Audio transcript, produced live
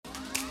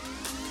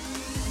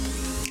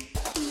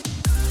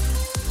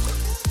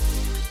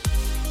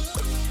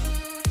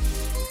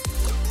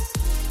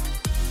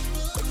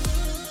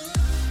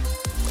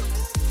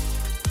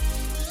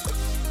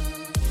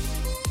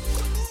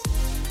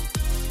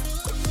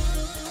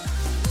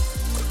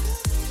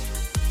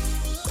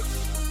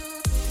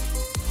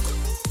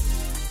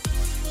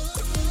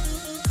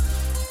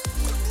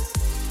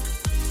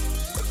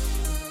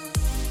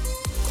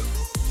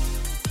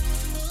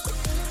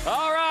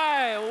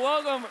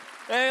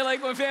Hey,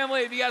 Lakewood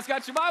family, if you guys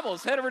got your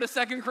Bibles, head over to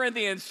 2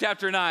 Corinthians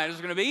chapter 9. It's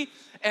going to be.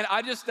 And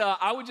I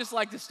would just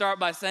like to start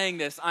by saying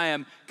this. I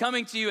am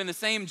coming to you in the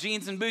same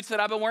jeans and boots that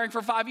I've been wearing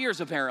for 5 years,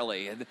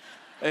 apparently. And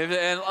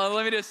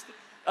let me just,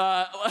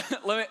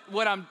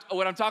 what I'm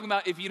talking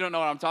about, if you don't know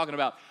what I'm talking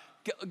about.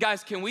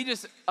 Guys, can we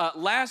just,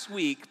 last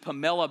week,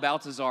 Pamela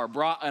Baltazar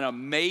brought an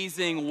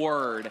amazing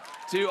word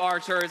to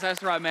our church.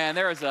 That's right, man.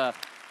 There was a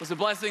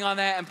blessing on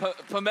that. And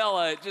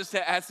Pamela just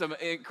had some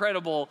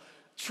incredible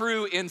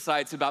true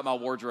insights about my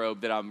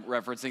wardrobe that I'm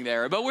referencing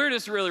there. But we're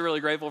just really,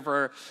 really grateful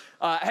for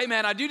her. Hey,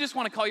 man, I do just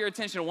want to call your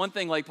attention to one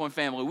thing, Lake Point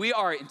family. We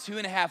are in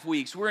 2.5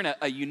 weeks. We're in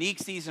a unique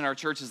season in our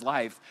church's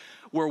life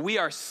where we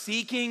are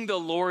seeking the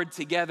Lord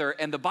together.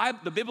 And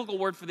the biblical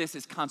word for this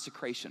is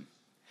consecration.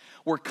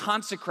 We're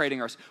consecrating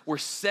ourselves. We're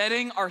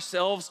setting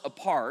ourselves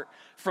apart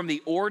from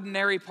the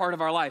ordinary part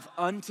of our life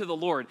unto the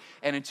Lord.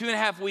 And in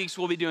 2.5 weeks,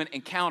 we'll be doing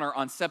Encounter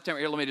on September.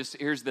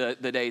 Here's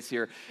the dates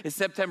here. It's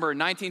September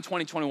 19,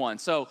 20, 21.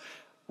 So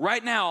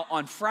right now,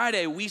 on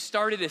Friday, we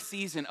started a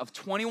season of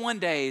 21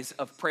 days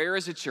of prayer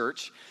as a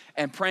church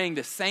and praying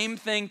the same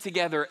thing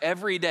together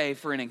every day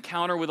for an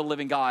encounter with a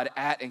living God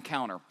at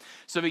Encounter.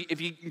 So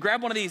if you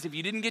grab one of these, if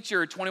you didn't get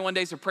your 21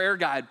 days of prayer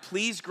guide,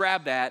 please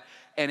grab that.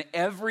 And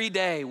every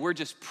day, we're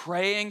just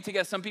praying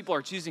together. Some people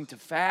are choosing to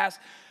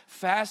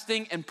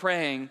fasting and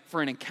praying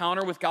for an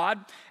encounter with God.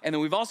 And then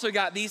we've also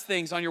got these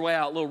things on your way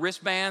out, little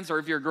wristbands, or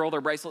if you're a girl,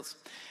 they're bracelets.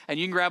 And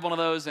you can grab one of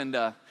those, and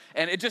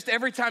it just,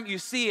 every time you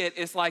see it,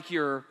 it's like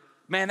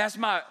man, that's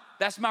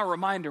my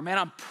reminder. Man,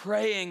 I'm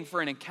praying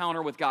for an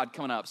encounter with God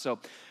coming up. So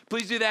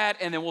please do that,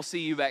 and then we'll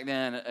see you back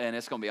then, and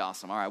it's gonna be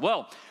awesome. All right,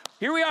 well,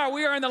 here we are.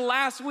 We are in the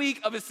last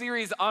week of a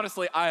series.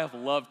 Honestly, I have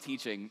loved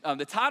teaching.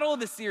 The title of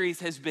the series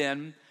has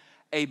been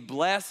A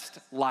Blessed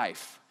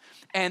Life.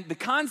 And the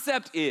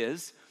concept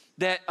is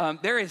that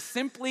there is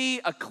simply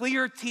a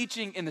clear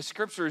teaching in the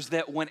scriptures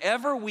that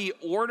whenever we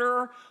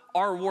order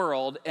our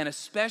world, and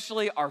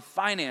especially our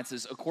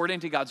finances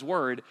according to God's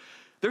word,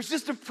 there's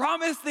just a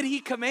promise that he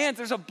commands.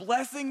 There's a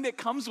blessing that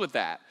comes with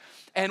that.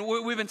 And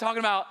we've been talking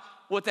about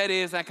what that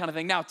is, that kind of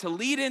thing. Now, to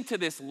lead into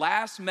this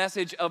last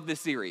message of the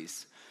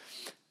series,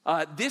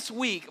 this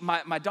week,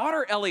 my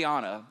daughter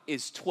Eliana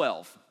is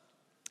 12.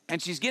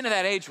 And she's getting to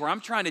that age where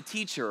I'm trying to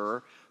teach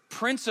her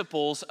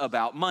principles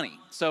about money.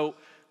 So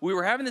we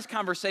were having this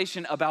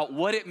conversation about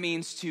what it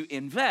means to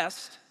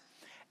invest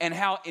and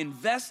how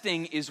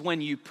investing is when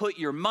you put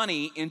your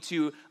money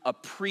into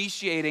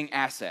appreciating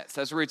assets.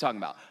 That's what we're talking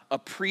about,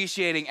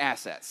 appreciating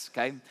assets,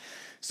 okay?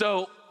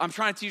 So I'm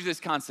trying to teach this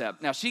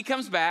concept. Now she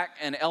comes back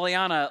and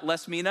Eliana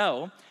lets me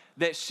know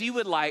that she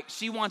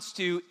wants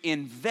to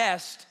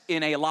invest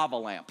in a lava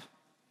lamp.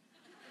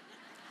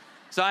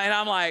 So, and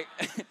I'm like,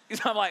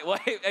 well,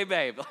 hey,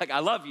 babe, like, I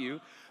love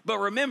you. But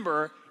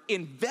remember,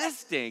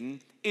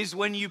 investing is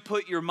when you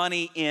put your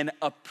money in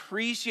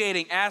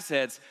appreciating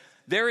assets.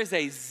 There is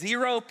a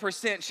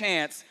 0%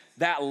 chance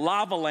that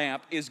lava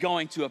lamp is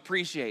going to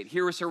appreciate.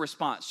 Here was her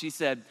response. She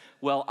said,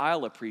 well,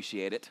 I'll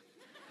appreciate it.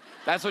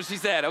 That's what she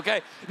said,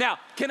 okay? Now,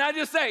 can I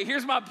just say,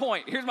 here's my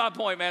point,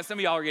 man. Some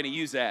of y'all are gonna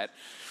use that.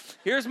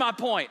 Here's my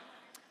point.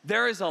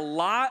 There is a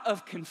lot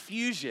of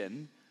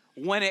confusion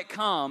when it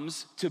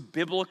comes to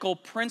biblical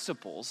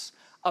principles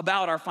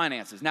about our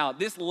finances. Now,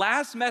 this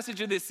last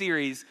message of this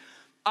series,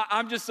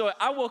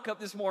 I woke up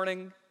this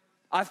morning,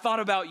 I thought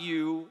about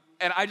you,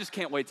 and I just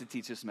can't wait to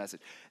teach this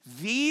message.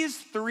 These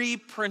 3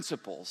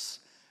 principles,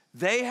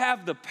 they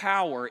have the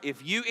power,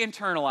 if you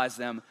internalize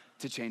them,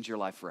 to change your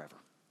life forever.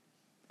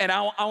 And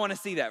I want to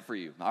see that for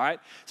you, all right?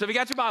 So if you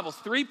got your Bibles,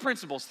 3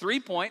 principles, 3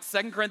 points,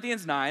 2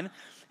 Corinthians 9,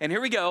 and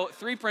here we go,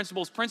 3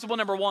 principles. Principle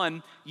number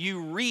 1,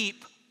 you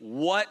reap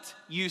what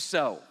you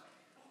sow.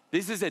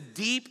 This is a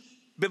deep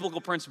biblical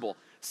principle.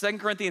 2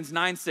 Corinthians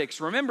 9:6.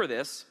 Remember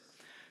this.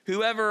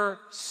 Whoever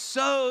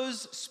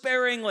sows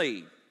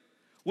sparingly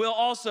will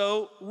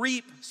also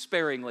reap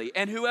sparingly.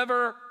 And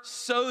whoever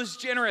sows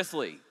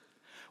generously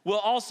will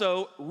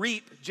also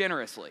reap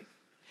generously.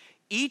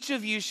 Each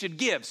of you should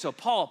give. So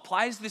Paul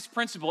applies this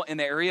principle in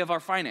the area of our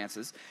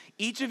finances.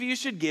 Each of you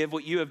should give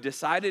what you have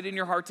decided in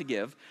your heart to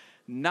give,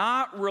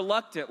 not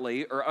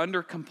reluctantly or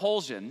under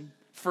compulsion,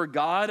 for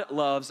God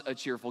loves a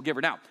cheerful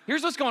giver. Now,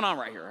 here's what's going on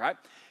right here, right?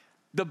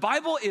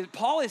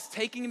 Paul is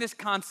taking this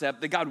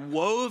concept that God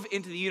wove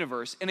into the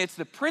universe, and it's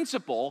the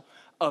principle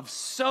of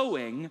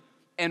sowing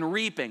and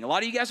reaping. A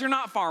lot of you guys are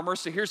not farmers,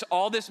 so here's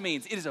all this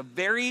means. It is a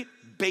very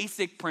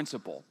basic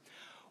principle.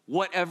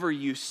 Whatever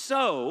you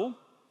sow,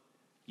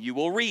 you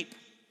will reap.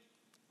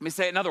 Let me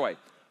say it another way.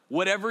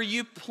 Whatever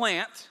you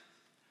plant,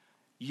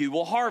 you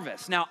will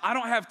harvest. Now, I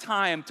don't have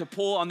time to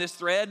pull on this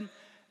thread.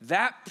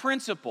 That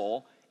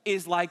principle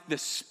is like the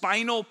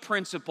spinal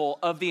principle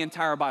of the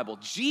entire Bible.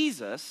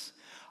 Jesus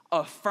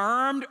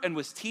affirmed and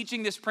was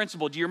teaching this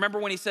principle. Do you remember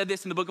when he said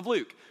this in the book of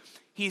Luke?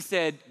 He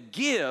said,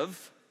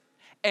 give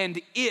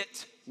and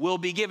it will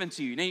be given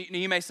to you. Now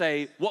you may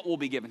say, what will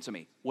be given to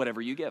me?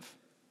 Whatever you give.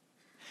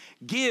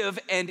 Give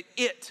and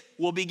it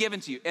will be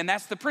given to you. And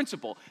that's the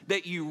principle,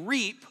 that you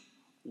reap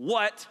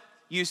what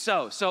you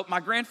sow. So my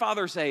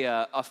grandfather's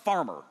a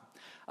farmer.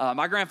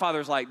 My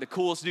grandfather's like the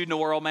coolest dude in the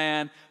world,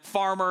 man.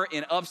 Farmer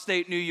in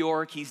upstate New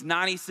York. He's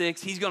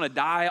 96. He's gonna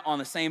die on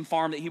the same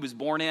farm that he was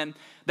born in.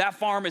 That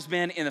farm has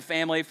been in the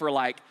family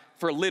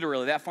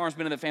literally, that farm's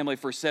been in the family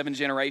for 7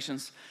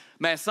 generations.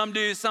 Man, some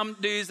dudes,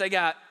 they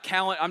got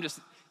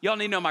y'all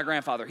need to know my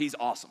grandfather. He's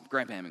awesome.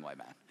 Grandpa Hemingway,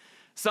 man.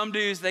 Some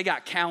dudes, they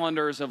got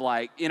calendars of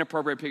like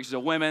inappropriate pictures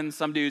of women.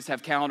 Some dudes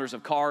have calendars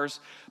of cars.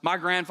 My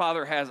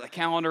grandfather has a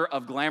calendar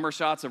of glamour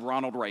shots of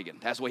Ronald Reagan.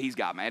 That's what he's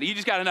got, man. You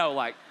just gotta know,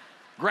 like,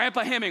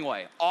 Grandpa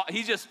Hemingway,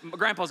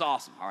 Grandpa's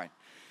awesome, all right?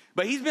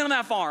 But he's been on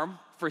that farm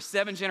for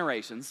 7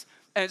 generations.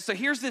 And so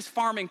here's this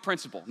farming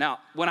principle. Now,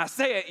 when I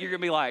say it, you're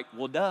gonna be like,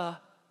 well, duh.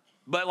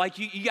 But like,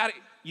 you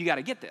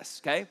gotta get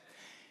this, okay?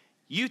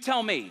 You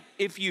tell me,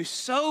 if you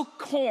sow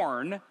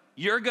corn,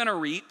 you're gonna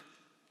reap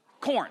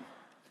corn.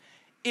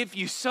 If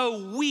you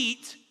sow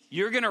wheat,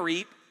 you're gonna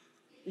reap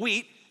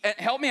wheat. And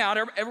help me out,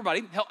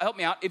 everybody, help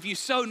me out. If you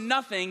sow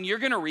nothing, you're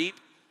gonna reap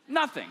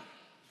nothing.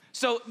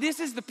 So this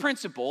is the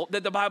principle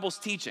that the Bible's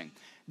teaching,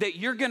 that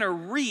you're gonna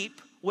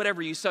reap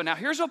whatever you sow. Now,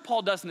 here's what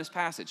Paul does in this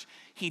passage.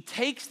 He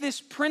takes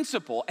this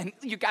principle, and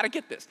you gotta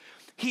get this.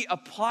 He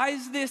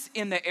applies this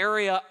in the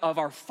area of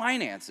our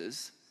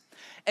finances,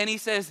 and he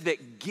says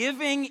that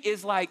giving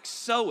is like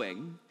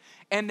sowing,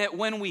 and that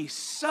when we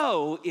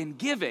sow in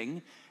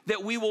giving,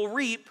 that we will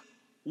reap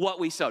what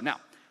we sow. Now,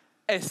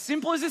 as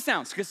simple as it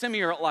sounds, because some of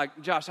you are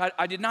like, Josh,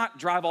 I did not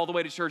drive all the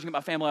way to church and get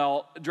my family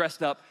all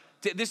dressed up.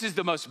 This is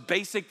the most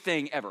basic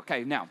thing ever.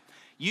 Okay, now,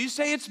 you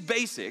say it's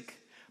basic,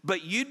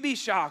 but you'd be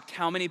shocked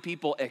how many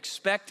people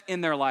expect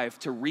in their life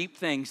to reap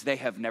things they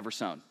have never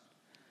sown.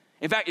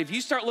 In fact, if you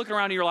start looking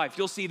around in your life,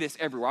 you'll see this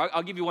everywhere.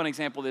 I'll give you one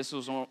example. This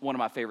was one of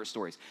my favorite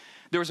stories.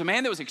 There was a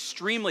man that was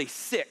extremely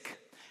sick,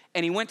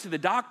 and he went to the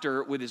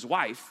doctor with his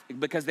wife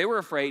because they were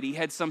afraid he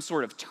had some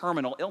sort of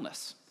terminal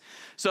illness.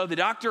 So the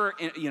doctor,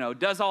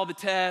 does all the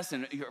tests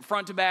and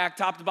front to back,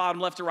 top to bottom,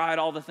 left to right,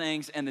 all the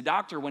things. And the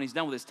doctor, when he's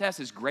done with his test,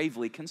 is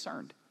gravely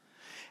concerned.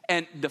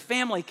 And the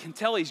family can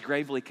tell he's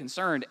gravely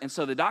concerned. And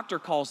so the doctor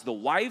calls the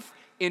wife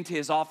into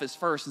his office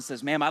first and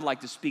says, ma'am, I'd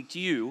like to speak to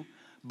you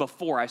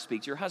before I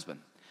speak to your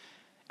husband.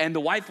 And the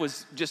wife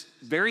was just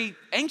very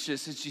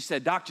anxious. And she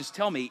said, Doc, just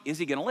tell me, is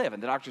he going to live?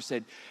 And the doctor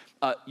said,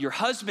 your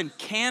husband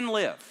can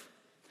live.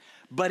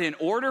 But in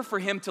order for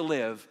him to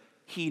live,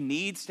 he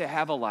needs to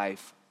have a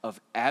life of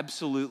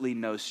absolutely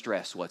no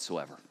stress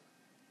whatsoever.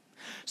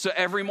 So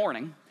every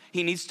morning,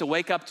 he needs to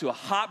wake up to a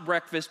hot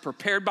breakfast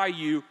prepared by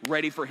you,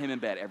 ready for him in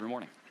bed every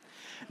morning.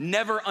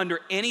 Never under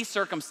any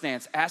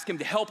circumstance ask him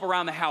to help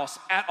around the house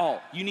at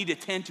all. You need to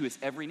tend to his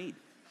every need.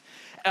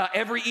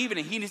 Every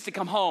evening, he needs to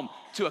come home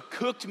to a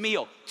cooked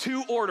meal,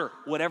 to order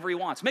whatever he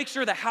wants. Make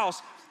sure the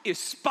house is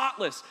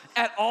spotless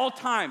at all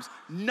times.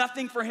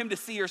 Nothing for him to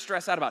see or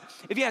stress out about.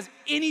 If he has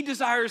any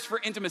desires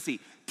for intimacy,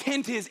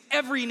 tend to his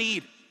every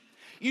need.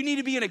 You need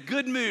to be in a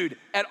good mood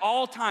at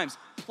all times,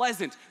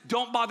 pleasant.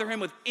 Don't bother him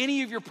with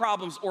any of your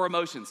problems or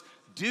emotions.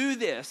 Do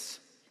this,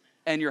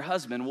 and your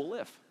husband will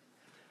live.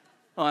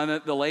 Well,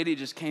 and the lady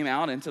just came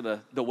out into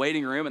the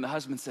waiting room, and the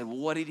husband said, well,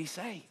 what did he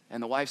say?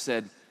 And the wife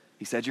said,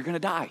 he said, you're gonna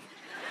die.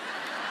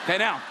 Okay,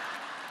 now,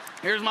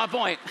 here's my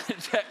point.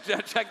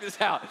 check this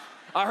out.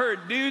 I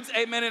heard dudes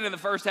amen in the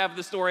first half of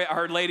the story. I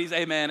heard ladies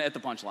amen at the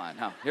punchline.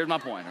 Now, here's my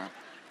point. Right?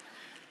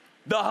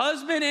 The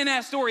husband in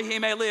that story, he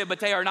may live,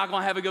 but they are not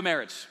gonna have a good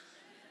marriage.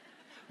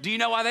 Do you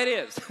know why that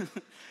is?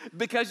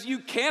 Because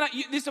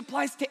this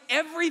applies to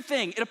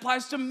everything. It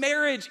applies to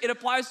marriage. It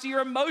applies to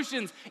your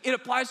emotions. It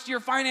applies to your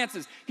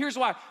finances. Here's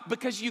why.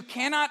 Because you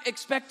cannot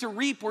expect to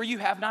reap where you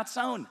have not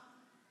sown.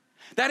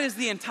 That is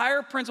the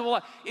entire principle.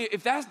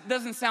 If that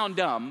doesn't sound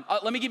dumb,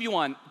 let me give you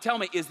one. Tell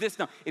me, is this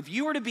dumb? If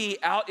you were to be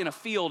out in a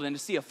field and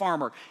to see a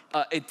farmer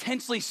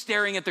intensely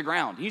staring at the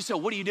ground, and you said,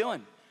 what are you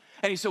doing?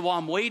 And he said, well,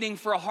 I'm waiting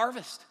for a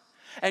harvest.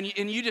 And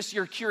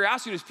your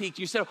curiosity was piqued.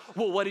 You said,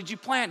 well, what did you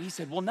plant? He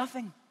said, well,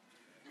 nothing.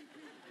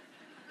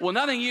 Well,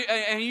 nothing.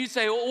 And you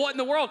say, well, what in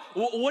the world?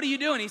 What are you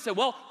doing? He said,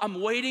 well, I'm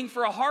waiting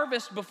for a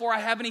harvest before I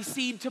have any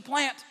seed to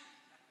plant.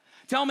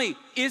 Tell me,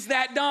 is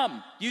that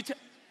dumb?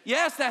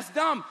 Yes, that's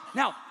dumb.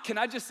 Now, can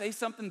I just say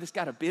something that's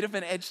got a bit of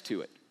an edge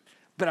to it?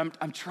 But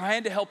I'm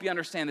trying to help you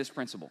understand this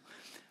principle.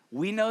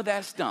 We know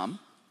that's dumb,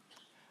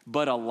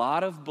 but a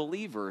lot of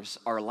believers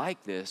are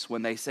like this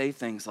when they say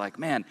things like,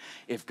 man,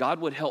 if God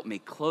would help me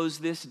close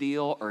this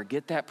deal or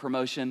get that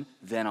promotion,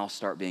 then I'll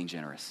start being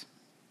generous.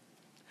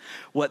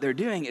 What they're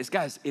doing is,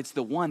 guys, it's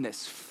the one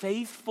that's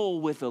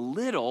faithful with a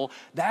little,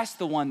 that's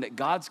the one that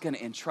God's gonna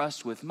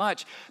entrust with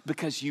much,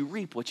 because you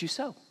reap what you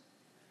sow.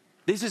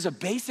 This is a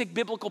basic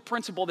biblical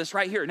principle that's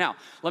right here. Now,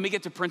 let me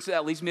get to principle,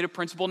 that leads me to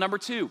principle number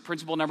 2.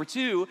 Principle number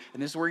 2,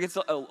 and this is where it gets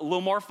a little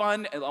more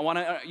fun, I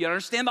wanna you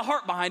understand the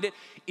heart behind it,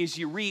 is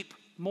you reap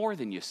more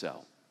than you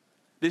sow.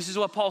 This is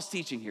what Paul's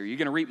teaching here. You're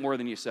gonna reap more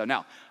than you sow.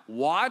 Now,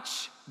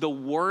 watch the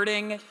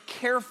wording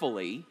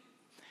carefully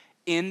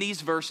in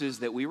these verses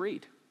that we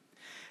read.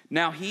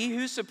 Now, he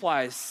who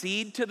supplies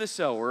seed to the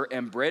sower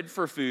and bread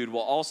for food will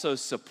also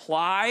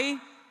supply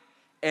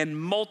and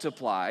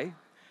multiply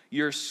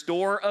your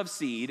store of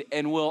seed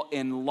and will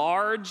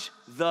enlarge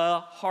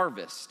the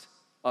harvest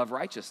of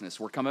righteousness.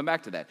 We're coming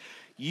back to that.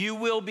 You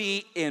will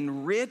be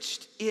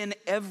enriched in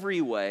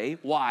every way.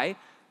 Why?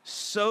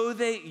 So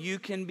that you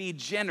can be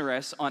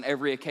generous on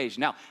every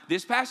occasion. Now,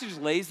 this passage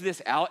lays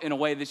this out in a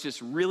way that's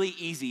just really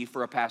easy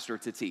for a pastor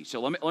to teach. So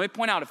let me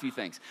point out a few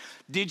things.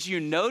 Did you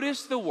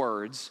notice the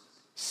words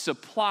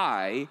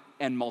supply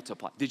and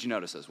multiply? Did you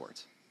notice those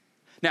words?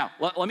 Now,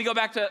 let me go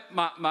back to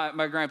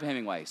my Grandpa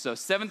Hemingway. So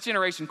 7th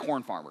generation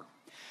corn farmer.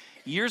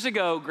 Years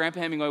ago,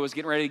 Grandpa Hemingway was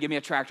getting ready to give me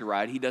a tractor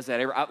ride. He does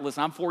that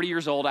listen, I'm 40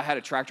 years old. I had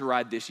a tractor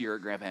ride this year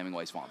at Grandpa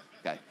Hemingway's farm,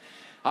 okay?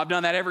 I've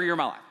done that every year of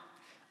my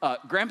life.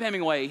 Grandpa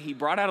Hemingway, he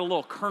brought out a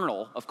little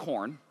kernel of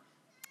corn,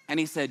 and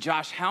he said,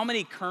 Josh, how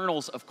many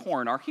kernels of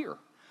corn are here?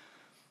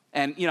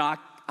 And, I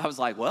was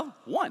like, well,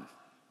 1.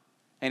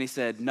 And he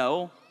said,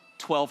 no,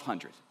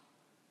 1,200.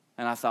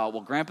 And I thought,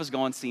 well, Grandpa's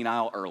going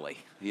senile early,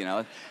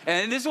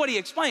 And this is what he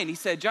explained. He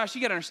said, Josh,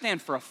 you got to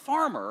understand, for a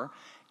farmer,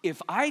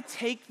 if I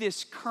take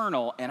this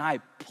kernel and I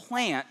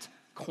plant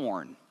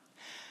corn,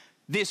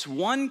 this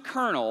one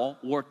kernel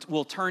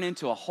will turn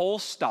into a whole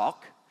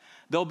stalk.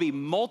 There'll be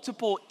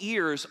multiple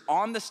ears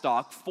on the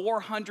stalk,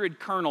 400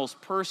 kernels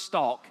per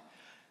stalk.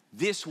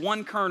 This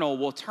one kernel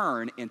will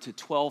turn into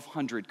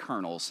 1,200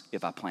 kernels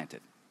if I plant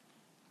it.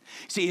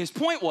 See, his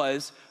point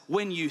was,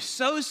 when you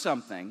sow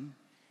something,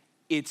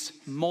 it's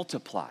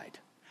multiplied.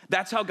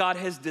 That's how God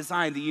has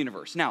designed the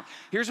universe. Now,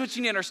 here's what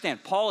you need to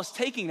understand. Paul is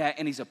taking that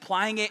and he's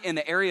applying it in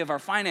the area of our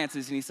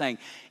finances, and he's saying,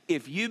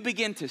 if you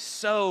begin to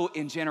sow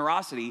in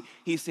generosity,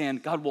 he's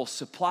saying God will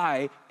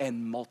supply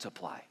and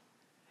multiply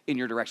in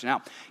your direction.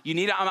 Now,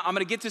 I'm going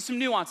to get to some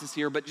nuances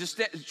here, but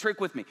just trick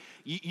with me.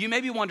 You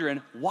may be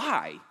wondering,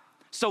 why?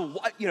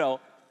 So,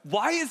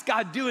 why is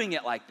God doing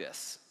it like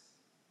this?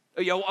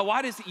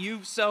 Why does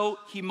you sow,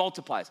 he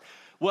multiplies?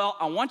 Well,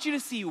 I want you to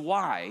see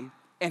why.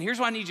 And here's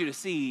what I need you to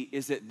see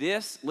is that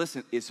this,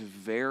 listen, is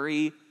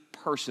very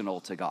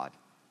personal to God.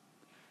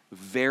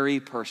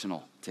 Very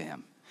personal to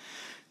him.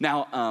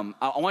 Now,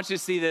 I want you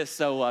to see this.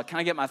 So can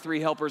I get my 3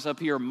 helpers up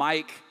here?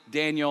 Mike,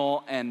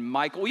 Daniel, and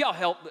Michael. Will y'all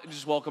help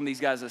just welcome these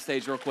guys to the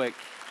stage real quick?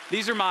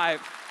 These are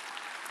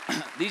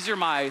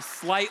my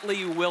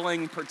slightly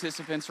willing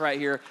participants right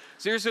here.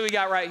 So here's who we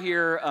got right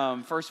here.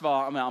 First of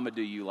all, I'm going to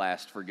do you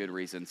last for good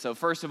reason. So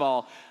first of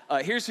all,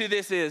 here's who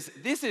this is.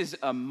 This is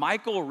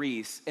Michael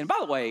Reese. And by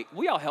the way,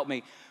 will y'all help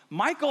me?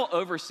 Michael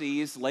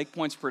oversees Lake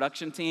Point's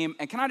production team.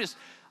 And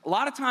a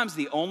lot of times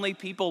the only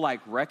people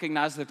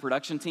recognize the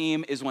production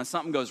team is when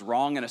something goes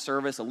wrong in a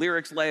service, a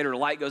lyric's late or a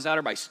light goes out,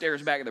 everybody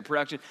stares back at the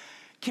production.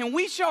 Can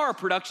we show our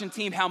production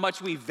team how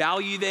much we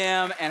value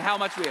them and how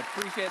much we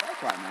appreciate it?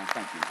 That's right, man.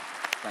 Thank you.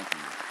 Thank you.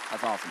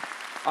 That's awesome.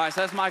 All right,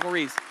 so that's Michael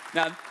Reese.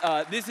 Now,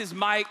 this is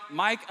Mike.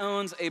 Mike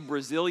owns a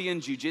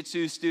Brazilian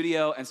jiu-jitsu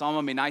studio, and so I'm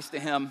going to be nice to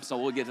him, so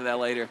we'll get to that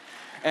later.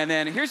 And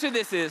then here's who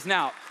this is.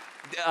 Now,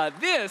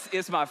 this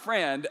is my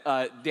friend,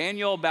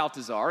 Daniel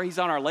Baltazar. He's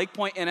on our Lake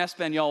Point in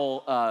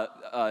Espanol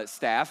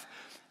staff.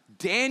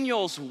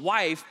 Daniel's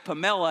wife,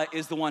 Pamela,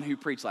 is the one who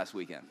preached last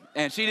weekend.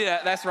 And she did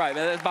that. That's right.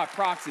 That's by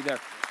proxy there.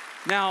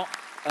 Now,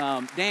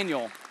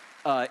 Daniel,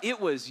 it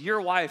was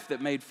your wife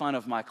that made fun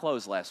of my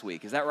clothes last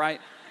week. Is that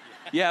right?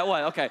 Yeah,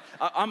 well, okay.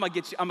 I'm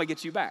gonna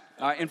get you back.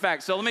 In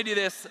fact, so let me do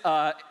this.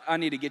 I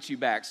need to get you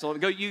back. So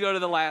you go to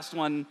the last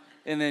one,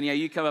 and then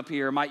you come up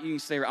here. Mike, you can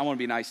stay. I want to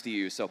be nice to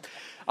you. So,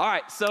 all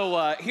right.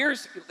 So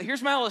here's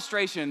my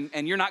illustration,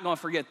 and you're not gonna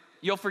forget.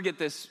 You'll forget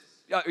this.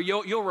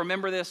 You'll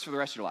remember this for the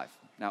rest of your life.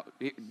 Now,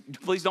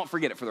 please don't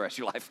forget it for the rest of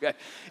your life. Okay?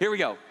 Here we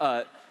go.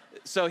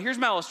 So here's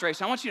my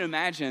illustration. I want you to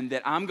imagine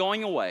that I'm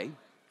going away.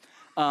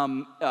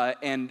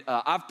 And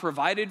I've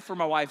provided for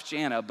my wife,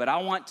 Jana, but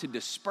I want to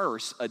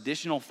disperse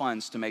additional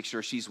funds to make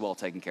sure she's well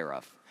taken care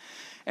of.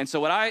 And so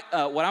what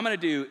I'm going to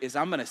do is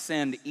I'm going to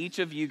send each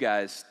of you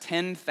guys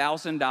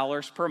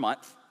 $10,000 per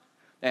month.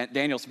 And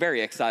Daniel's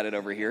very excited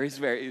over here.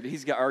 He's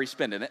already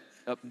spending it.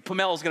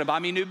 Pamela's going to buy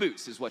me new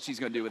boots is what she's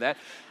going to do with that.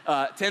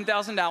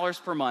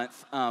 $10,000 per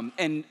month.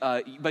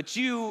 But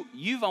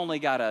you've only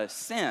got to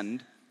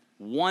send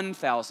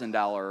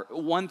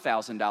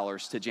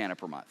 $1,000 to Jana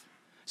per month.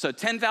 So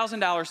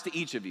 $10,000 to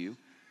each of you.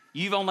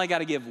 You've only got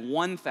to give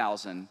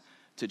 $1,000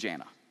 to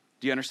Jana.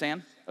 Do you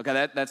understand?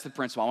 Okay, that's the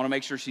principle. I want to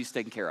make sure she's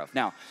taken care of.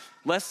 Now,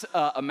 let's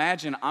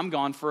imagine I'm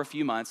gone for a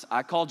few months.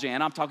 I call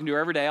Jana. I'm talking to her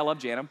every day. I love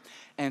Jana.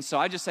 And so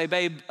I just say,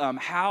 babe,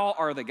 how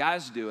are the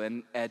guys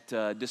doing at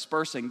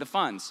dispersing the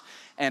funds?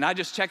 And I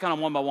just check on them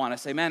one by one. I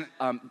say, man,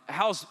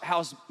 how's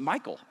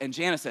Michael? And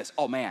Jana says,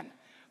 oh, man,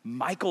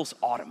 Michael's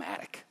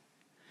automatic.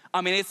 I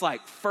mean, it's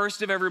like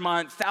first of every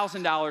month,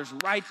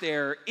 $1,000 right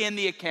there in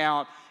the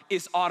account.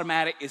 It's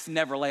automatic. It's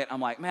never late. I'm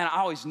like, man, I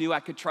always knew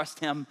I could trust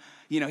him.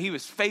 He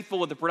was faithful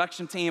with the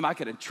production team. I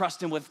could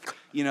entrust him with,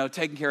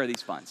 taking care of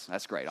these funds.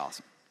 That's great.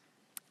 Awesome.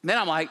 Then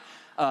I'm like,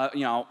 I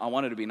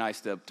wanted to be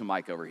nice to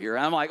Mike over here.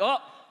 And I'm like, oh,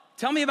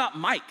 tell me about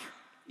Mike.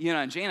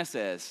 And Jana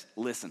says,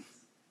 listen,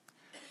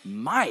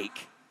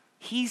 Mike,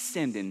 he's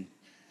sending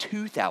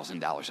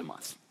 $2,000 a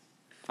month.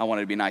 I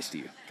wanted to be nice to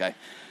you, okay?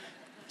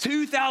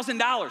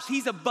 $2,000.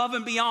 He's above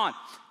and beyond.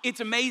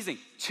 It's amazing.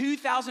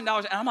 $2,000.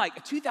 And I'm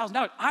like,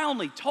 $2,000? I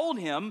only told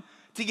him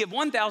to give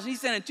 1,000.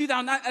 He's sending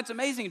 2,000. That's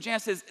amazing. And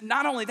Janice says,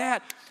 not only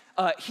that,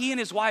 he and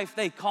his wife,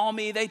 they call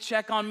me, they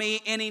check on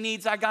me, any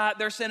needs I got,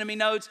 they're sending me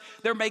notes,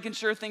 they're making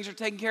sure things are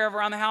taken care of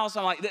around the house.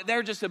 I'm like,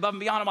 they're just above and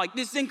beyond. I'm like,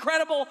 this is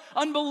incredible,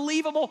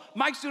 unbelievable.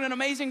 Mike's doing an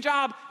amazing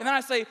job. And then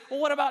I say, well,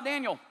 what about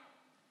Daniel?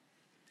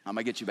 I'm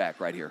gonna get you back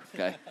right here,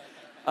 okay?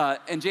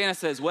 And Janice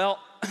says, well,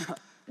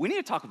 we need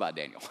to talk about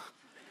Daniel.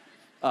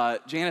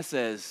 Janice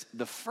says,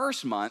 the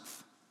first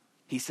month,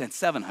 he sent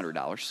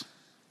 $700.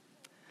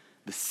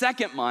 The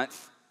second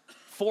month,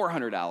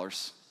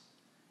 $400.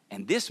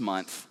 And this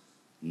month,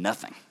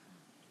 nothing.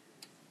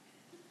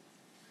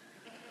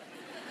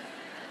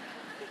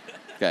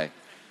 Okay.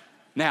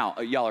 Now,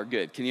 y'all are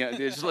good. Can you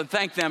just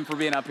thank them for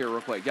being up here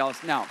real quick? Y'all,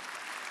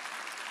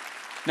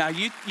 now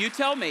you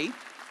tell me,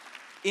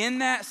 in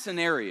that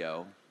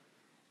scenario,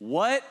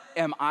 what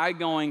am I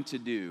going to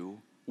do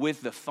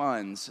with the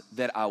funds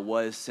that I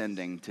was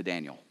sending to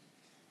Daniel?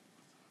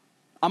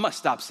 I must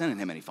stop sending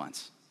him any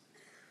funds.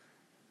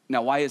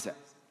 Now, why is that?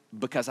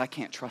 Because I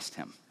can't trust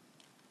him.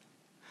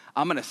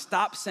 I'm gonna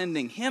stop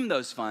sending him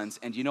those funds,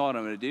 and you know what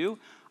I'm gonna do?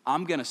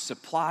 I'm gonna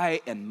supply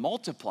and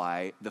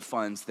multiply the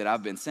funds that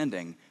I've been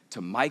sending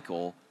to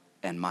Michael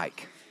and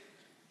Mike.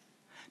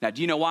 Now,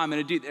 do you know why I'm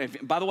gonna do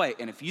that? By the way,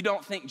 and if you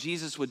don't think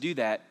Jesus would do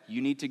that,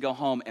 you need to go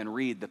home and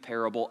read the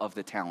parable of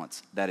the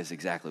talents. That is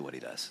exactly what he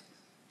does.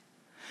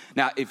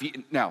 Now,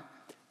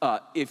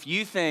 if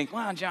you think,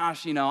 well,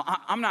 Josh,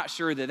 I'm not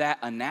sure that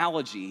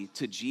analogy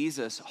to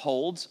Jesus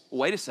holds.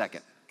 Wait a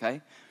second,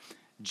 okay?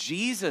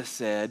 Jesus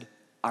said,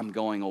 I'm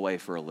going away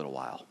for a little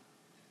while.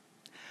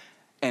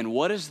 And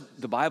what does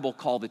the Bible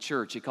call the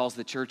church? It calls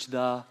the church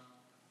the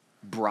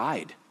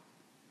bride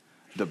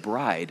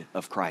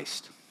of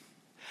Christ.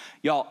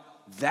 Y'all,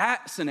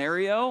 that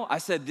scenario, I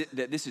said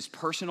that this is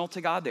personal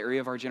to God, the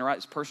area of our generosity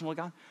is personal to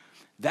God.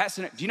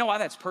 Do you know why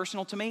that's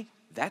personal to me?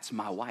 That's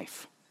my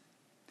wife.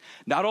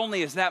 Not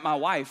only is that my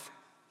wife,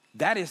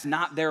 that is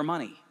not their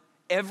money.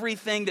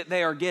 Everything that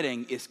they are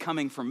getting is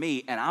coming from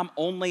me, and I'm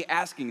only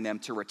asking them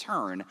to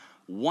return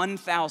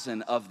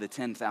 1,000 of the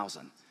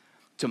 10,000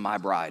 to my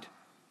bride.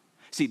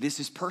 See, this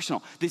is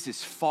personal. This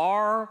is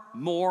far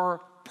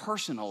more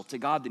personal to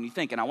God than you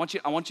think. And I want you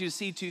to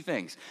see two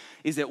things.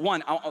 Is that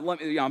one,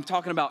 I'm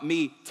talking about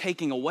me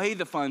taking away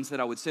the funds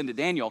that I would send to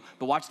Daniel,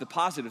 but watch the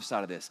positive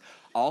side of this.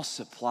 I'll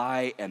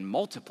supply and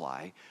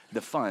multiply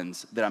the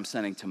funds that I'm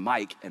sending to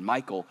Mike and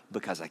Michael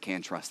because I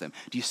can trust them.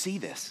 Do you see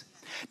this?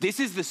 This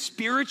is the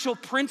spiritual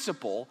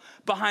principle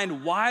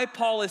behind why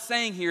Paul is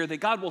saying here that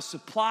God will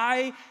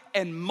supply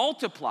and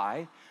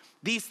multiply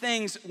these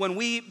things when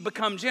we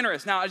become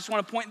generous. Now, I just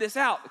want to point this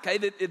out, okay,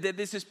 that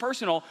this is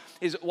personal,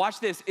 watch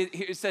this.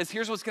 It says,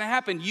 here's what's going to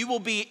happen. You will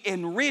be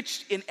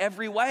enriched in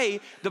every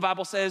way, the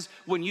Bible says,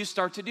 when you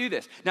start to do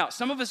this. Now,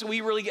 some of us, we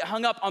really get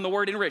hung up on the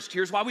word enriched.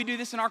 Here's why we do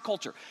this in our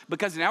culture.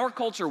 Because in our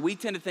culture, we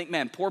tend to think,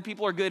 man, poor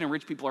people are good and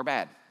rich people are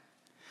bad.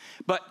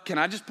 But can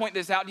I just point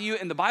this out to you?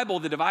 In the Bible,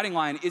 the dividing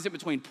line isn't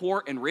between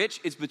poor and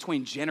rich, it's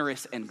between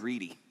generous and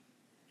greedy.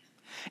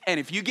 And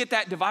if you get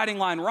that dividing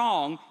line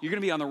wrong, you're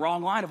gonna be on the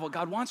wrong line of what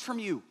God wants from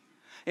you.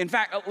 In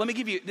fact, let me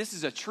give you, this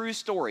is a true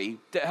story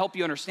to help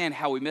you understand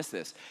how we miss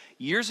this.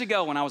 Years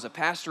ago, when I was a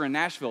pastor in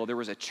Nashville, there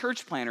was a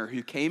church planter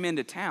who came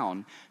into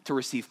town to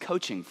receive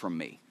coaching from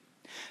me.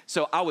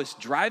 So I was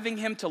driving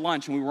him to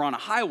lunch, and we were on a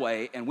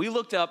highway, and we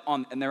looked up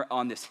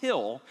on this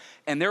hill,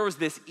 and there was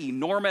this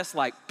enormous,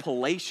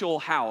 palatial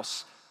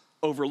house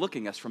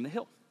overlooking us from the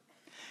hill.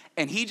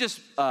 And he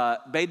just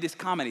made this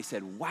comment. He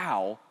said,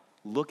 wow,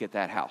 look at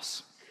that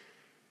house.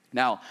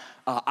 Now,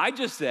 I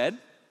just said,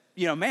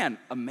 man,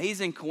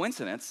 amazing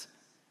coincidence.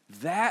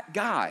 That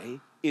guy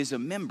is a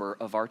member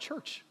of our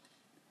church.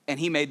 And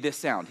he made this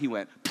sound. He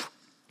went,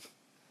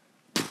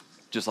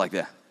 just like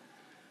that.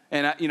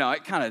 And,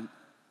 it kind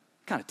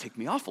of ticked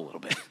me off a little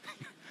bit.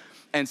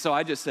 And so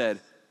I just said,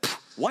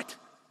 what?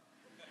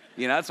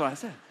 That's what I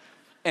said.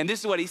 And this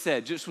is what he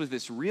said, just with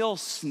this real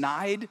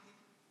snide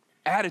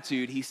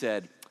attitude. He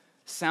said,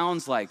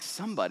 sounds like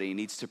somebody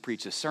needs to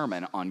preach a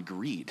sermon on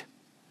greed.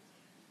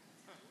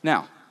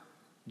 Now,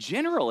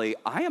 generally,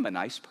 I am a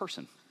nice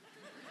person.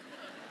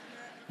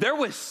 There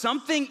was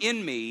something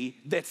in me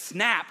that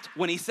snapped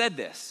when he said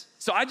this.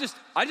 So I just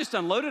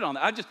unloaded on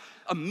that. I just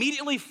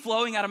immediately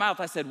flowing out of my mouth,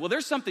 I said, well,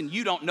 there's something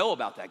you don't know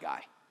about that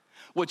guy.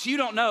 What you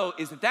don't know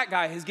is that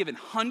guy has given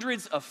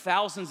hundreds of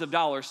thousands of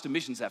dollars to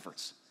missions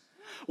efforts.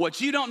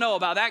 What you don't know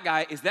about that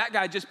guy is that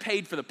guy just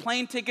paid for the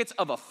plane tickets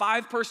of a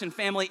 5-person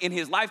family in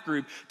his life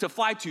group to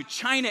fly to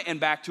China and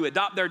back to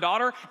adopt their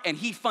daughter, and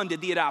he funded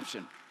the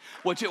adoption.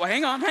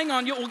 Hang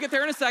on, we'll get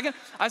there in a second.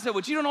 I said,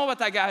 what you don't know about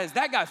that guy is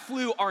that guy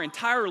flew our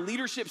entire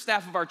leadership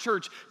staff of our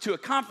church to a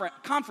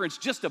conference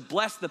just to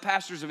bless the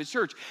pastors of his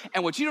church.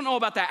 And what you don't know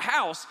about that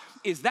house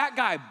is that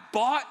guy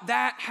bought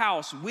that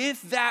house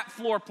with that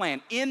floor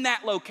plan in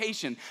that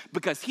location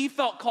because he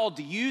felt called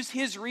to use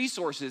his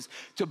resources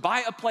to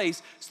buy a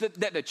place so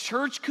that the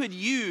church could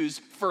use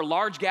for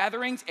large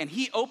gatherings, and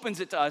he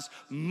opens it to us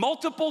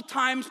multiple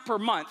times per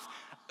month.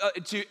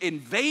 to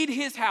invade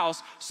his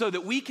house so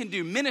that we can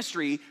do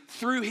ministry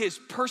through his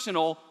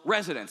personal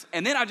residence.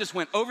 And then I just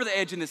went over the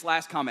edge in this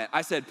last comment.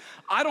 I said,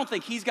 I don't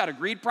think he's got a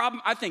greed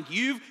problem. I think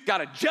you've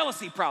got a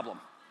jealousy problem.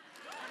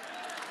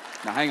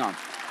 Now, hang on.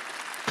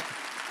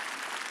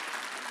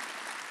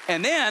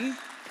 And then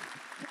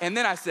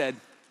I said,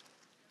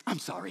 I'm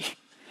sorry.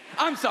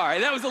 I'm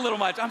sorry, that was a little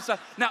much. I'm sorry.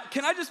 Now,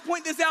 can I just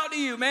point this out to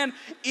you, man?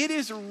 It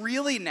is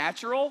really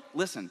natural.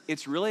 Listen,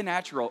 it's really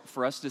natural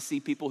for us to see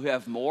people who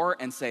have more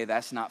and say,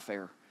 that's not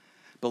fair.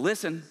 But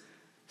listen,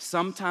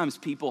 sometimes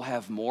people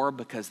have more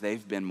because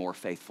they've been more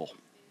faithful.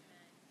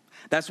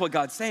 That's what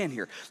God's saying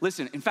here.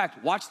 Listen, in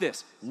fact, watch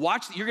this.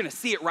 You're gonna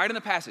see it right in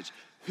the passage.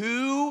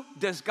 Who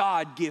does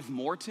God give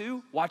more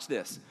to? Watch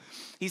this.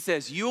 He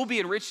says, you will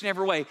be enriched in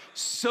every way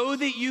so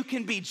that you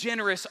can be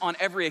generous on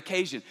every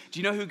occasion. Do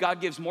you know who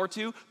God gives more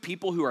to?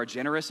 People who are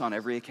generous on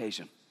every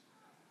occasion.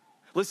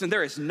 Listen,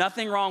 there is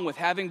nothing wrong with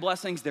having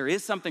blessings. There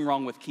is something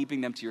wrong with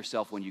keeping them to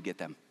yourself when you get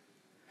them.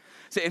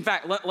 So in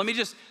fact, let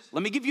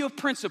me give you a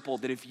principle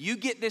that if you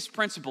get this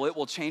principle, it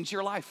will change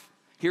your life.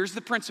 Here's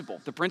the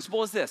principle. The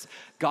principle is this.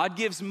 God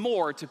gives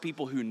more to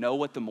people who know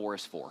what the more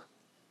is for.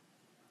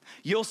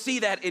 You'll see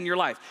that in your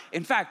life.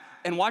 In fact,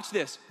 and watch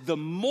this, the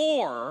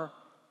more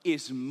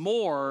is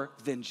more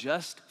than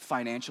just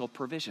financial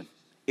provision.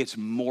 It's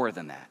more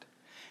than that.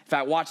 In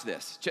fact, watch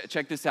this.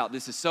 Check this out.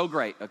 This is so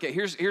great. Okay,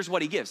 here's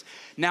what he gives.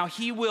 Now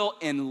he will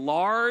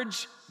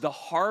enlarge the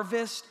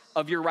harvest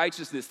of your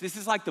righteousness. This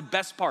is like the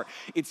best part.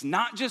 It's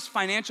not just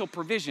financial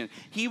provision.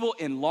 He will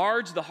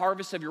enlarge the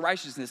harvest of your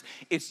righteousness.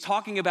 It's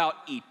talking about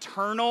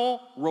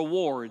eternal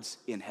rewards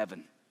in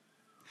heaven.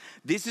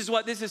 This is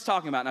what this is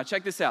talking about. Now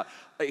check this out.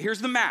 Here's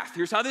the math.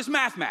 Here's how this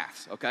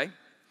maths, okay?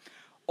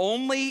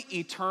 Only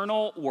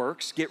eternal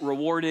works get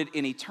rewarded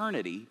in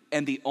eternity,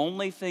 and the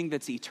only thing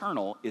that's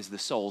eternal is the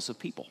souls of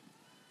people.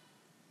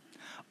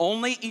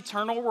 Only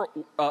eternal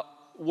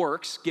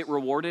works get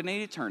rewarded in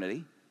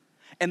eternity,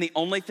 and the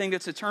only thing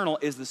that's eternal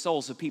is the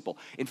souls of people.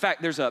 In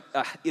fact,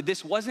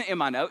 this wasn't in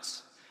my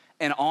notes,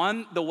 and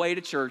on the way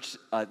to church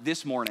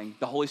this morning,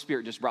 the Holy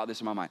Spirit just brought this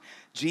in my mind.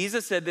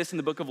 Jesus said this in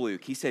the book of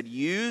Luke. He said,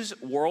 use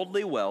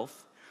worldly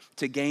wealth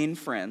to gain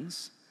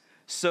friends,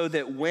 so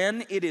that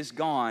when it is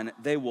gone,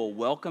 they will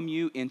welcome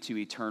you into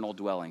eternal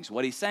dwellings.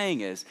 What he's saying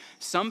is,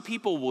 some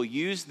people will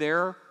use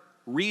their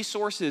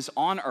resources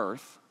on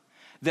earth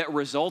that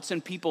results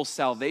in people's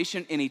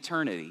salvation in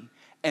eternity,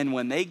 and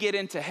when they get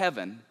into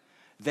heaven,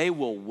 they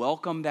will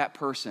welcome that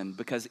person,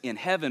 because in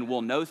heaven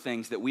we'll know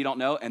things that we don't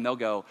know, and they'll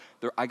go,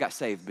 I got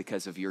saved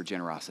because of your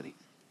generosity.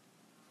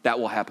 That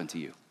will happen to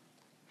you.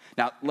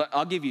 Now,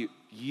 I'll give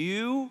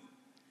you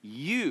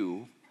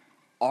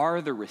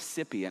are the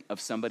recipient of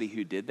somebody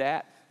who did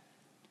that,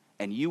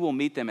 and you will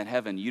meet them in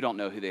heaven. You don't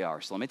know who they are.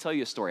 So let me tell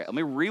you a story. Let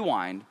me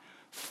rewind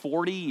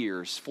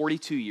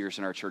 42 years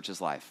in our church's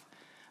life.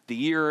 The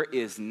year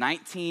is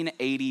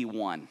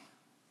 1981.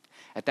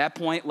 At that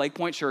point, Lake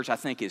Point Church, I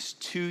think, is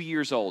 2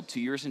 years old, 2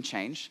 years and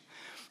change.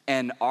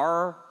 And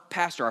our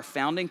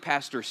founding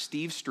pastor,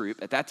 Steve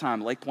Stroop, at that time,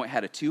 Lake Point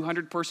had a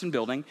 200-person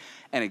building,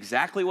 and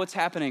exactly what's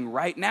happening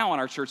right now in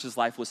our church's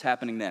life was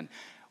happening then.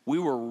 We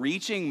were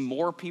reaching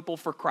more people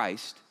for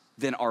Christ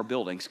than our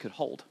buildings could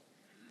hold.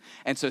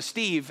 And so Pastor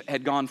Steve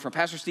had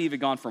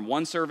gone from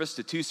 1 service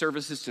to 2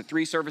 services to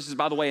 3 services.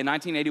 By the way, in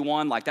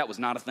 1981, that was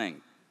not a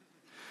thing.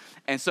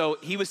 And so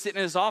he was sitting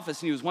in his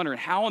office and he was wondering,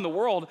 how in the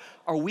world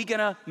are we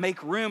gonna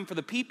make room for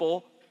the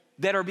people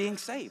that are being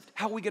saved?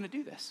 How are we gonna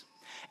do this?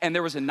 And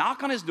there was a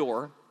knock on his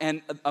door,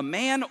 and a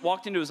man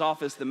walked into his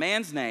office. The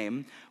man's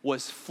name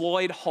was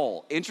Floyd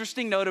Hull.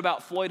 Interesting note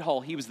about Floyd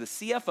Hull, he was the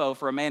CFO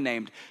for a man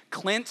named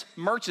Clint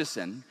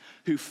Murchison,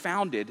 who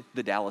founded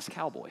the Dallas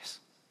Cowboys.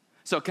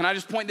 So can I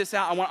just point this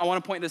out? I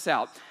want to point this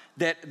out,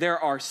 that there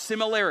are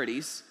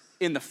similarities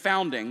in the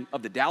founding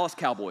of the Dallas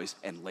Cowboys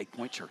and Lake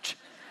Point Church.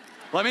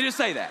 Let me just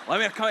say that.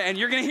 And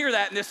you're gonna hear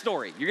that in this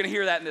story.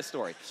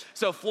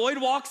 So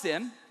Floyd walks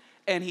in,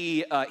 and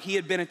he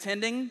had been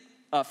attending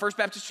First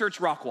Baptist Church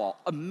Rockwall.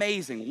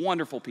 Amazing,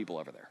 wonderful people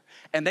over there.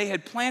 And they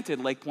had planted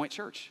Lake Point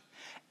Church.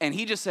 And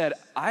he just said,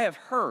 I have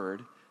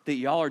heard that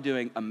y'all are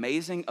doing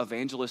amazing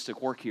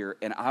evangelistic work here,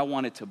 and I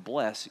wanted to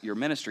bless your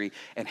ministry,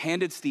 and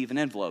handed Steve an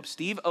envelope.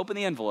 Steve opened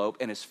the envelope,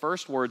 and his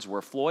first words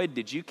were, Floyd,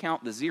 did you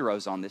count the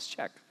zeros on this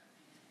check?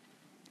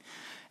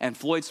 And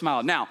Floyd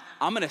smiled. Now,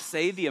 I'm gonna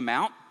say the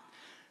amount,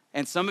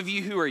 and some of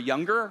you who are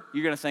younger,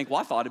 you're gonna think, well,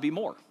 I thought it'd be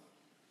more.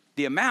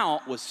 The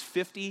amount was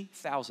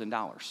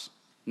 $50,000.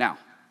 Now,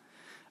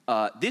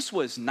 this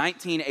was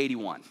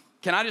 1981.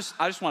 I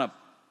just want to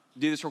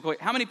do this real quick.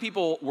 How many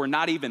people were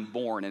not even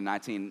born in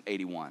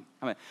 1981?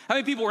 How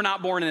many people were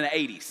not born in the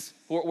 80s?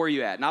 Where are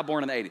you at? Not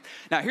born in the 80s.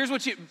 Now, here's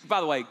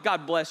by the way,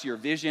 God bless your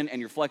vision and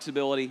your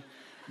flexibility.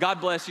 God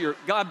bless your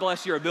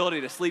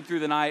ability to sleep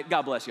through the night.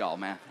 God bless y'all,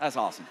 man. That's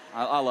awesome.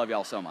 I love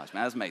y'all so much,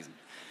 man. That's amazing.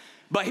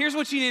 But here's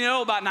what you need to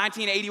know about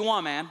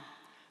 1981, man.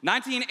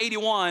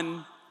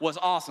 1981 was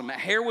awesome.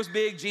 Hair was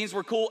big, jeans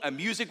were cool, and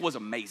music was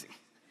amazing.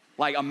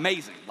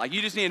 Amazing. You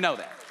just need to know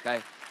that,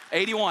 okay?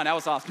 81, that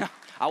was awesome.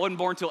 I wasn't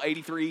born till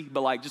 83,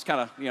 but like, just kind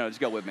of,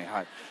 just go with me. All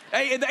right.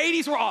 Hey, the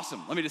 80s were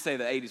awesome. Let me just say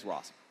the 80s were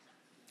awesome.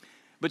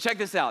 But check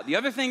this out. The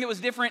other thing that was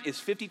different is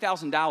 $50,000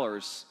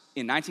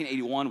 in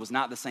 1981 was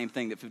not the same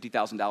thing that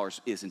 $50,000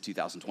 is in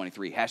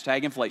 2023.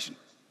 Hashtag inflation.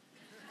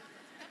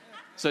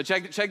 So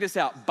check this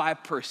out. By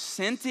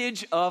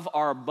percentage of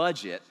our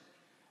budget,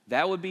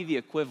 that would be the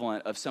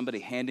equivalent of somebody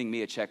handing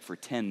me a check for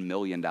 $10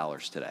 million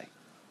today.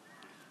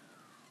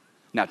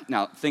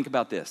 Now think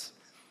about this.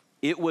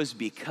 It was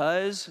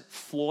because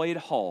Floyd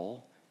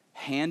Hall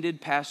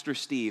handed Pastor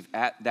Steve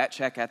that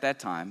check at that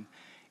time,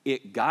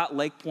 it got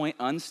Lake Point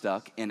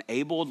unstuck,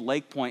 enabled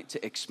Lake Point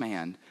to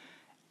expand,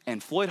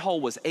 and Floyd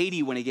Hall was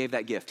 80 when he gave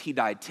that gift. He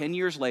died 10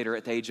 years later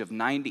at the age of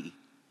 90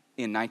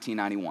 in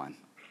 1991.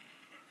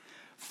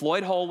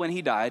 Floyd Hall, when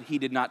he died, he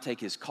did not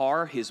take his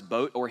car, his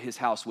boat, or his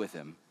house with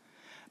him,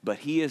 but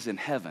he is in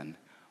heaven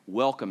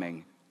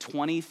welcoming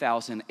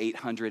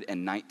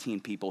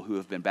 20,819 people who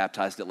have been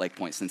baptized at Lake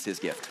Point since his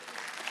gift.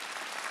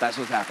 That's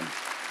what's happening.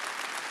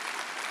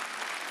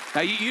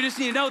 Now, you just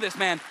need to know this,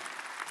 man.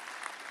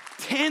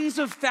 Tens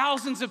of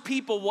thousands of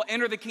people will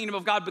enter the kingdom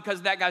of God because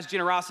of that guy's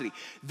generosity.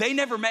 They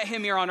never met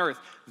him here on earth.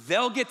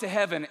 They'll get to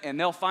heaven and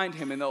they'll find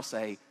him and they'll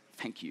say,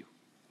 thank you.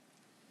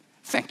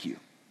 Thank you.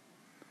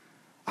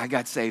 I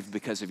got saved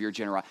because of your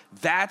generosity.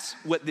 That's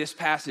what this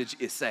passage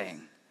is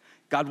saying.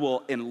 God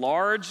will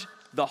enlarge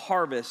the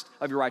harvest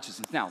of your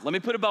righteousness. Now, let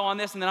me put a bow on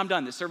this and then I'm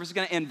done. This service is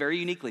going to end very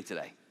uniquely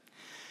today.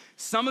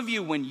 Some of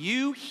you, when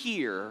you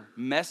hear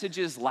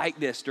messages like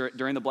this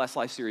during the Blessed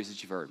Life series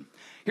that you've heard,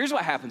 here's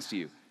what happens to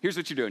you. Here's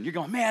what you're doing. You're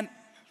going, man,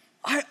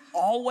 I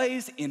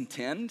always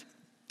intend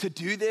to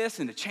do this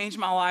and to change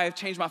my life,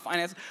 change my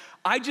finances.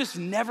 I just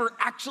never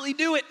actually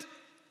do it.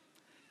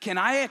 Can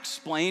I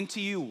explain to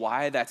you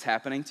why that's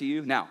happening to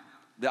you? Now,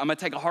 I'm gonna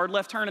take a hard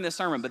left turn in this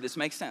sermon, but this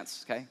makes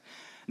sense, okay?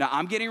 Now,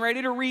 I'm getting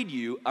ready to read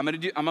you. I'm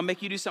gonna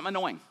make you do something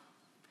annoying.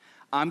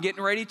 I'm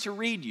getting ready to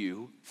read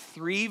you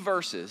 3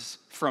 verses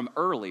from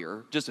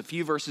earlier, just a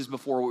few verses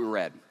before we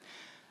read.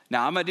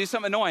 Now, I'm gonna do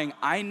something annoying.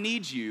 I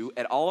need you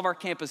at all of our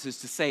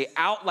campuses to say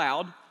out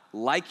loud,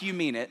 like you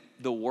mean it,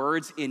 the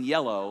words in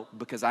yellow,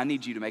 because I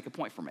need you to make a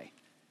point for me.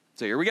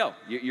 So here we go.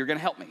 You're gonna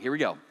help me. Here we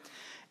go.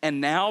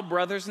 And now,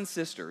 brothers and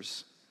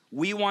sisters,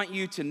 we want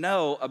you to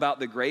know about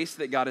the grace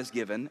that God has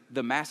given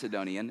the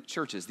Macedonian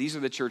churches. These are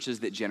the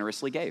churches that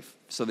generously gave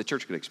so the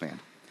church could expand.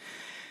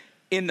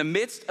 In the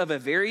midst of a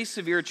very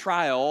severe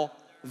trial,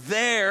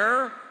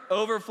 their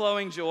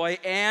overflowing joy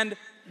and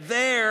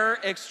their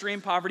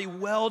extreme poverty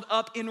welled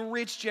up in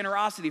rich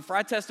generosity. For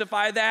I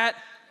testify that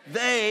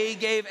they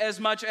gave as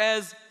much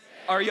as,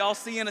 are y'all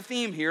seeing a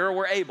theme here?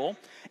 We're able.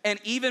 And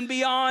even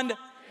beyond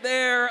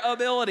their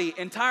ability,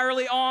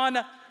 entirely on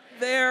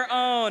their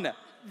own.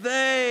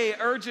 They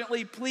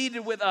urgently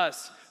pleaded with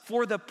us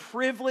for the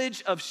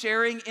privilege of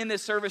sharing in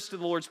this service to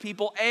the Lord's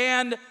people,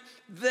 and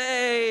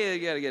they,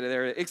 you gotta get it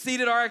there,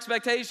 exceeded our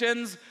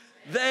expectations.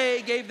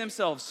 They gave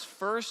themselves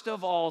first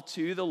of all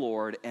to the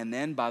Lord, and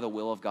then by the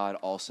will of God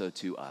also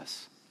to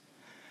us.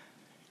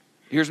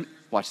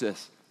 Watch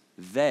this.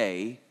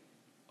 They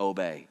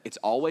obey. It's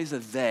always a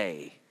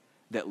they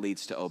that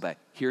leads to obey.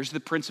 Here's the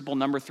principle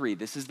number 3.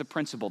 This is the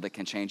principle that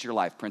can change your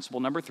life. Principle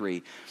number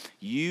 3,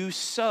 you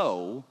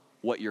sow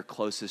what your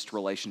closest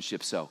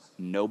relationships sow.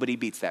 Nobody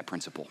beats that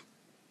principle.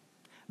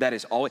 That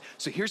is always,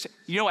 so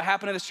you know what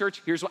happened in this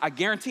church? I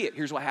guarantee it,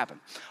 here's what happened.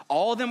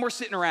 All of them were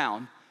sitting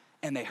around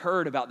and they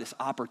heard about this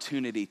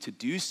opportunity to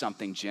do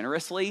something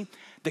generously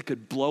that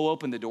could blow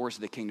open the doors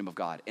of the kingdom of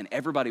God. And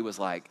everybody was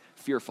like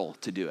fearful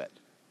to do it.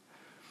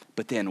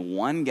 But then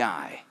one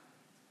guy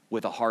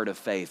with a heart of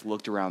faith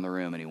looked around the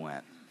room and he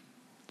went,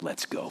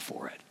 let's go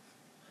for it.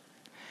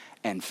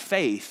 And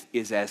faith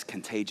is as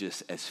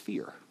contagious as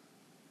fear.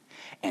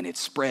 And it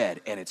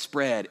spread, and it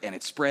spread, and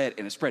it spread,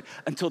 and it spread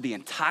until the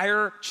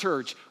entire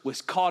church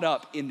was caught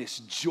up in this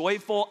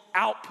joyful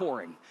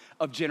outpouring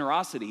of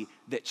generosity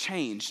that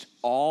changed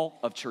all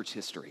of church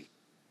history.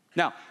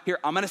 Now, here,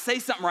 I'm gonna say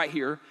something right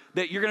here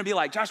that you're gonna be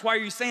like, Josh, why are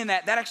you saying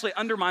that? That actually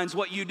undermines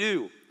what you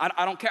do.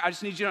 I don't care, I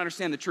just need you to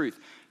understand the truth.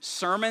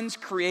 Sermons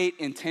create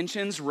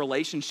intentions,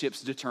 relationships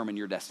determine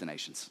your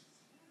destinations.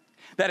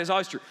 That is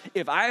always true.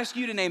 If I ask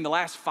you to name the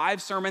last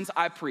 5 sermons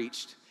I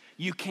preached,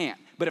 you can't.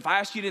 But if I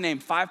ask you to name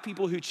 5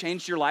 people who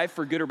changed your life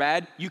for good or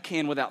bad, you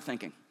can without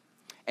thinking.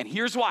 And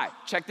here's why.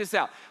 Check this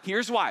out.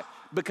 Here's why.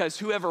 Because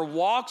whoever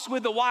walks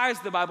with the wise,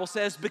 the Bible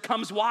says,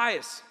 becomes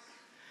wise.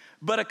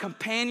 But a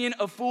companion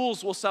of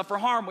fools will suffer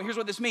harm. Well, here's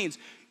what this means.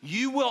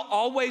 You will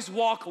always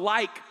walk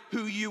like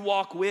who you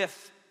walk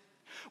with.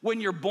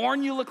 When you're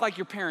born, you look like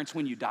your parents.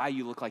 When you die,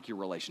 you look like your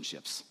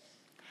relationships.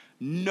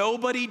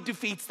 Nobody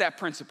defeats that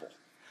principle.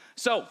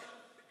 So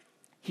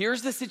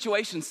here's the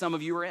situation some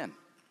of you are in.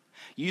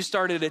 You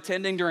started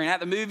attending during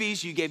at the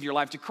movies, you gave your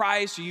life to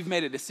Christ, or you've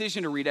made a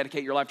decision to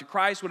rededicate your life to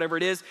Christ, whatever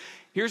it is.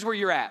 Here's where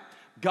you're at.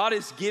 God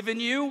has given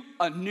you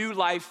a new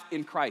life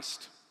in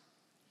Christ.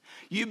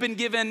 You've been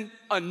given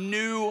a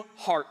new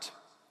heart.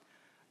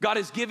 God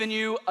has given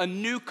you a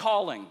new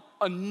calling,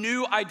 a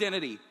new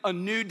identity, a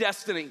new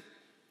destiny.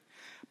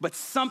 but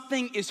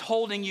something is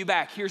holding you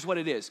back. Here's what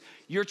it is.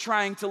 You're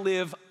trying to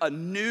live a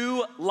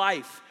new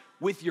life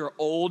with your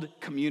old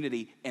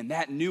community, and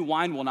that new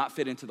wine will not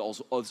fit into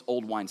those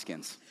old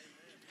wineskins.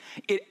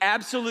 It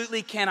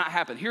absolutely cannot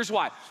happen. Here's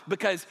why.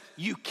 Because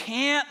you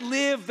can't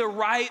live the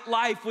right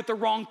life with the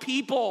wrong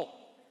people.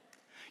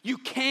 You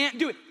can't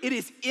do it. It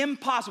is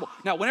impossible.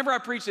 Now, whenever I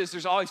preach this,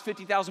 there's always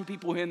 50,000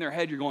 people in their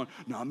head. You're going,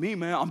 not me,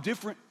 man, I'm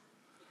different.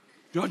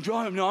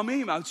 Not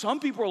me, man. Some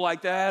people are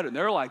like that, and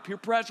they're like peer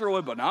pressure,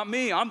 but not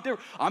me. I'm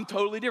different. I'm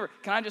totally different.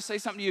 Can I just say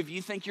something to you? If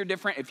you think you're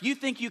different, if you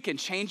think you can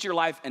change your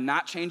life and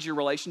not change your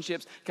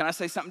relationships, can I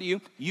say something to you?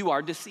 You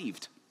are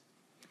deceived.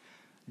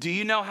 Do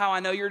you know how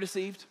I know you're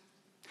deceived?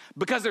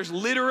 Because there's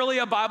literally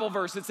a Bible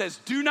verse that says,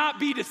 do not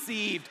be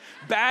deceived.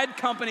 Bad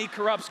company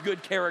corrupts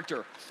good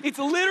character. It's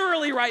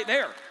literally right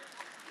there.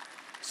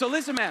 So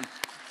listen, man,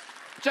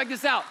 check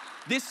this out.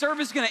 This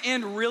service is gonna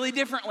end really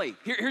differently.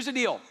 Here's the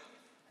deal.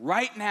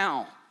 Right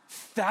now,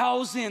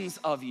 thousands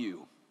of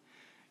you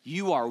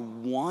are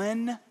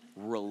one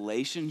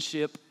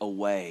relationship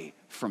away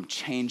from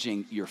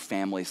changing your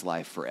family's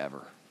life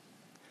forever.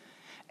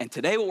 And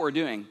today what we're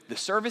doing, the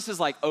service is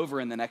like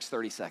over in the next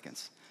 30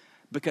 seconds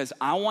because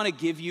I wanna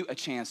give you a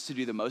chance to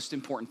do the most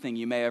important thing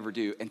you may ever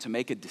do and to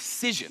make a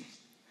decision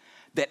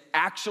that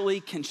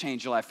actually can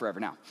change your life forever.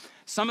 Now,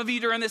 some of you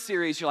during this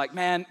series, you're like,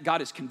 man,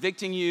 God is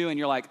convicting you, and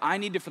you're like, I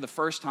need to, for the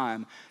first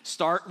time,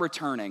 start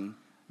returning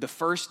the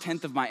first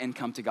 10th of my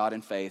income to God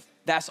in faith.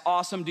 That's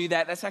awesome, do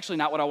that. That's actually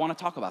not what I wanna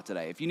talk about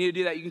today. If you need to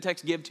do that, you can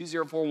text give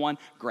 2041,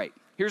 great.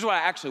 Here's what I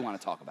actually wanna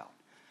talk about.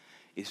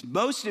 Is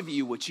most of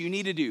you, what you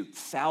need to do,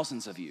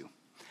 thousands of you,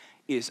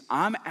 is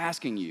I'm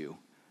asking you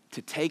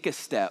to take a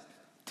step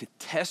to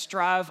test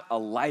drive a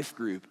life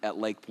group at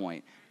Lake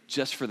Point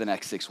just for the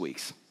next 6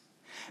 weeks.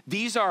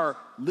 These are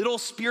little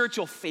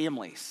spiritual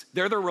families.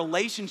 They're the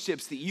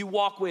relationships that you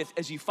walk with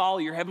as you follow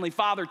your Heavenly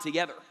Father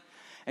together.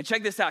 And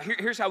check this out,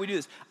 here's how we do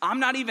this. I'm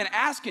not even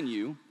asking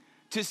you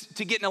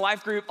to get in a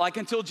life group like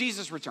until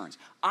Jesus returns.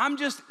 I'm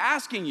just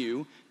asking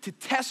you to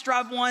test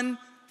drive one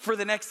for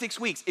the next 6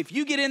 weeks. If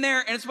you get in there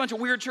and it's a bunch of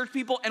weird church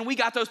people, and we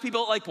got those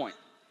people at Lake Point.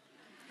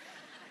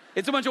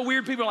 It's a bunch of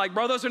weird people like,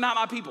 bro, those are not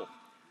my people.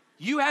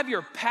 You have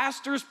your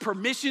pastor's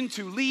permission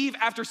to leave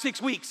after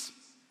 6 weeks.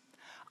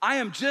 I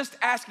am just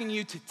asking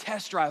you to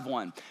test drive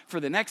one for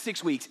the next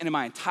 6 weeks. And in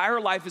my entire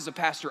life as a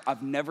pastor,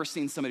 I've never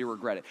seen somebody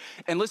regret it.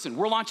 And listen,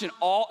 we're launching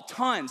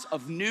tons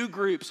of new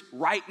groups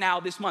right now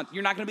this month.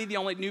 You're not gonna be the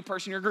only new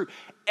person in your group.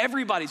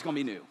 Everybody's gonna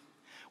be new.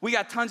 We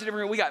got tons of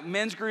different, we got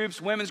men's groups,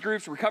 women's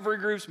groups, recovery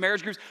groups,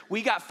 marriage groups.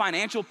 We got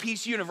financial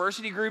peace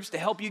university groups to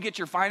help you get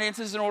your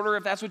finances in order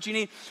if that's what you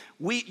need.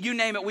 You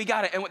name it, we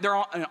got it. And they're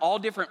all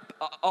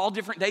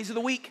different days of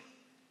the week.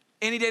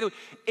 Any day of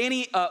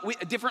the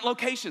week, different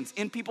locations,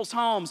 in people's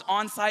homes,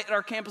 on site at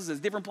our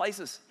campuses, different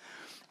places.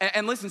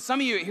 And listen, some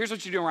of you, here's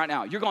what you're doing right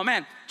now. You're going,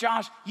 man,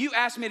 Josh, you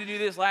asked me to do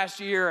this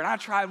last year, and I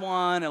tried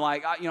one, and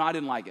I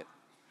didn't like it.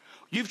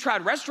 You've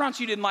tried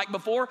restaurants you didn't like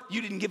before.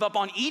 You didn't give up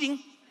on eating.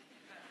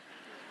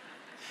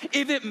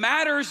 If it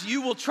matters,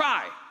 you will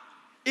try.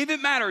 If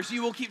it matters,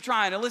 you will keep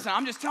trying. And listen,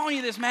 I'm just telling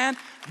you this, man.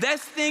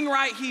 This thing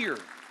right here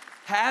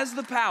has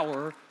the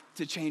power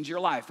to change your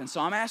life. And so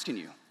I'm asking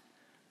you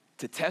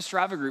to test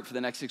drive a group for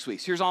the next 6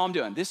 weeks. Here's all I'm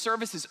doing. This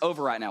service is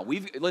over right now.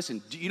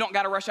 Listen, you don't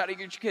got to rush out to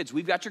get your kids.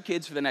 We've got your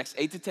kids for the next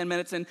 8 to 10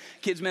 minutes in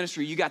kids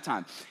ministry. You got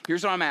time.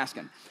 Here's what I'm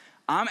asking.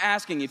 I'm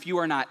asking if you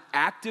are not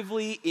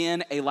actively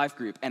in a life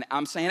group, and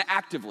I'm saying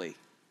actively.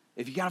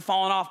 If you kind of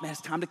fallen off, man,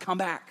 it's time to come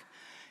back.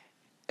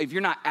 If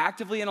you're not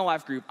actively in a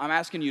life group, I'm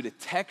asking you to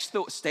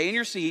stay in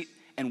your seat,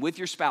 and with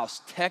your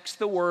spouse, text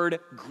the word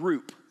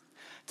group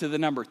to the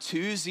number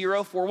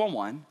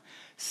 20411.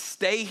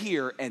 Stay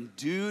here and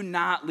do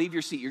not leave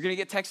your seat. You're gonna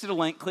get texted a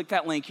link, click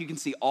that link. You can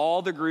see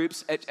all the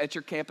groups at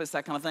your campus,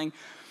 that kind of thing.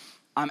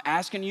 I'm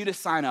asking you to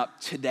sign up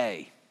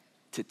today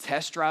to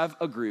test drive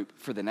a group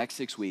for the next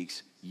 6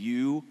 weeks.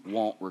 You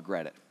won't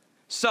regret it.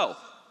 So,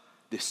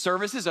 this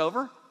service is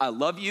over. I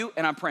love you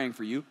and I'm praying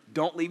for you.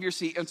 Don't leave your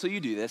seat until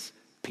you do this.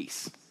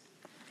 Peace.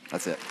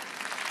 That's it.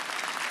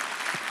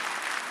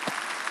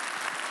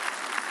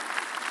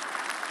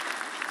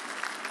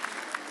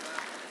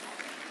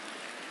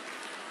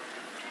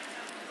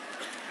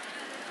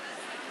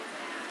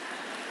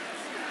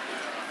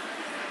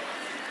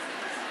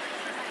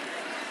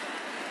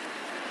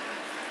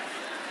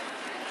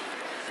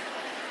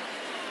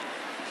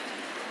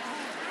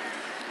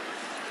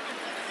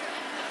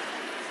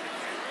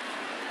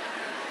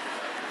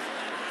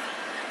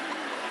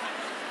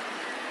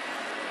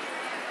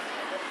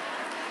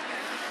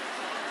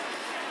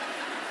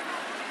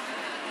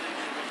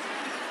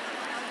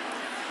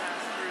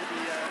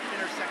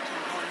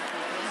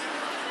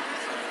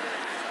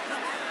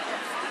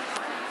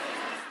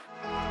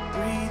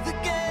 Breathe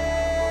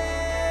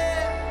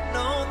again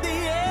on the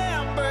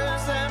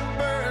embers that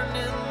burn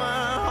in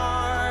my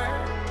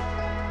heart.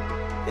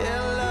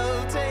 Yeah,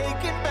 love,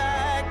 take it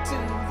back to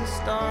the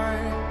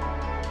start.